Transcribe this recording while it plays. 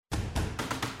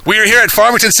We are here at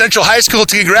Farmington Central High School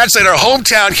to congratulate our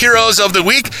hometown heroes of the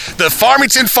week, the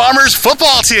Farmington Farmers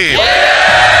football team.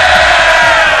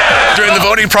 During the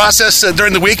voting process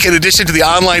during the week, in addition to the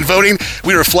online voting,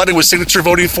 we were flooded with signature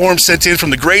voting forms sent in from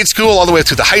the grade school all the way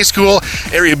through the high school,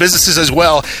 area businesses as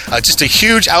well. Just a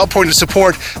huge outpouring of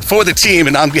support for the team.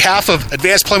 And on behalf of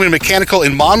Advanced Plumbing and Mechanical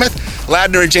in Monmouth,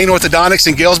 Ladner and Jane Orthodontics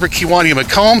in Galesburg, Kewanee, and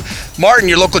Macomb, Martin,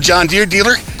 your local John Deere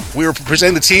dealer, we were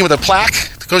presenting the team with a plaque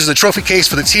that goes to the trophy case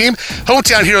for the team,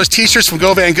 Hometown Heroes t-shirts from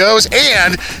Go Van Goes,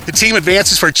 and the team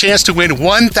advances for a chance to win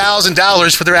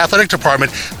 $1,000 for their athletic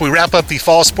department when we wrap up the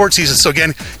fall sports season. So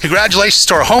again, congratulations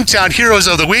to our Hometown Heroes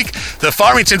of the Week, the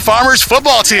Farmington Farmers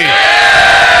football team.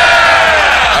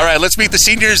 All right, let's meet the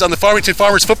seniors on the Farmington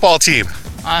Farmers football team.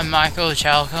 I'm Michael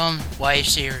Chalcombe, wide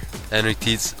receiver. Henry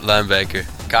Teets, linebacker.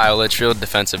 Kyle Litchfield,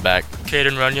 defensive back.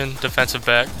 Caden Runyon, defensive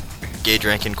back. Gage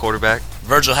Rankin, quarterback.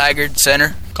 Virgil Haggard,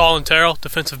 center. Colin Terrell,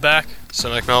 defensive back.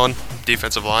 Sam McMillan,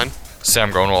 defensive line.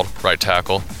 Sam Gronwald, right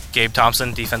tackle. Gabe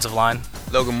Thompson, defensive line.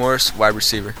 Logan Morris, wide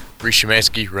receiver. Reece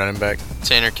Shumansky, running back.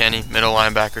 Tanner Kenny, middle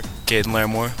linebacker. Caden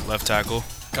Larimore, left tackle.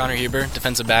 Connor Huber,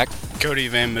 defensive back. Cody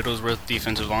Van Middlesworth,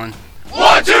 defensive line.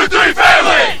 1, 2, 3,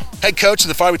 family! Head coach of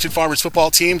the Farmington Farmers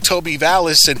football team, Toby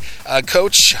Vallis. And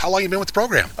Coach, how long have you been with the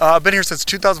program? I've been here since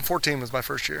 2014 was my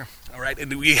first year. All right,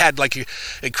 and we had like an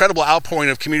incredible outpouring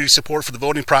of community support for the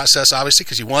voting process, obviously,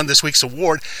 because you won this week's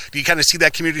award. Do you kind of see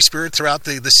that community spirit throughout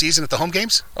the season at the home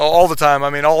games? All the time. I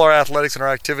mean, all our athletics and our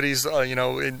activities,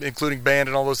 including band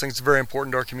and all those things, are very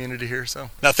important to our community here. So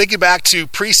now thinking back to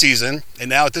preseason, and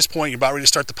now at this point you're about ready to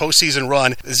start the postseason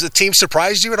run. Has the team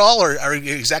surprised you at all, or are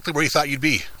you exactly where you thought you'd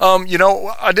be? I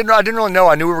didn't really know.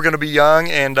 I knew we were going to be young,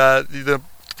 and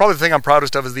probably the thing I'm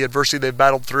proudest of is the adversity they've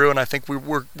battled through, and I think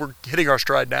we're hitting our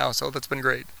stride now, so that's been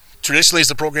great. Traditionally, is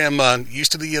the program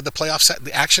used to the playoff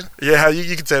the action? Yeah,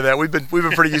 you could say that. We've been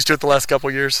pretty used to it the last couple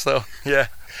of years, so yeah.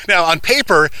 Now, on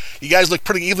paper, you guys look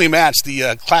pretty evenly matched.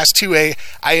 The Class 2A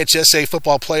IHSA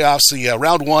football playoffs, the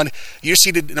round one, you're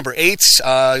seeded number 8.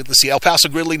 Let's see, El Paso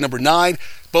Gridley number 9,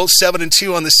 both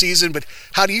 7-2 on the season. But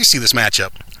how do you see this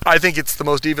matchup? I think it's the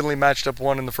most evenly matched up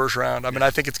one in the first round. I mean,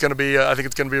 I think it's going to be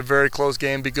a very close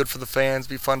game. Be good for the fans.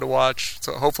 Be fun to watch.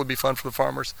 So hopefully, be fun for the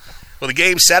Farmers. Well, the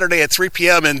game's Saturday at 3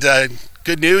 p.m. and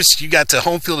good news, you got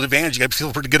home field advantage. You got to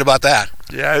feel pretty good about that.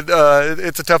 Yeah,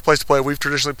 it's a tough place to play. We've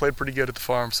traditionally played pretty good at the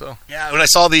farm. So yeah, when I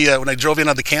saw when I drove in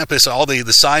on the campus, all the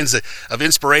signs of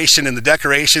inspiration and the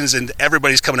decorations, and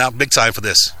everybody's coming out big time for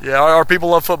this. Yeah, our people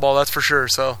love football, that's for sure.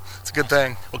 So it's a good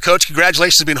thing. Well, Coach,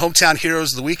 congratulations on being Hometown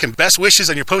Heroes of the Week, and best wishes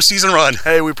on your postseason run.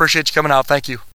 Hey, we appreciate you coming out. Thank you.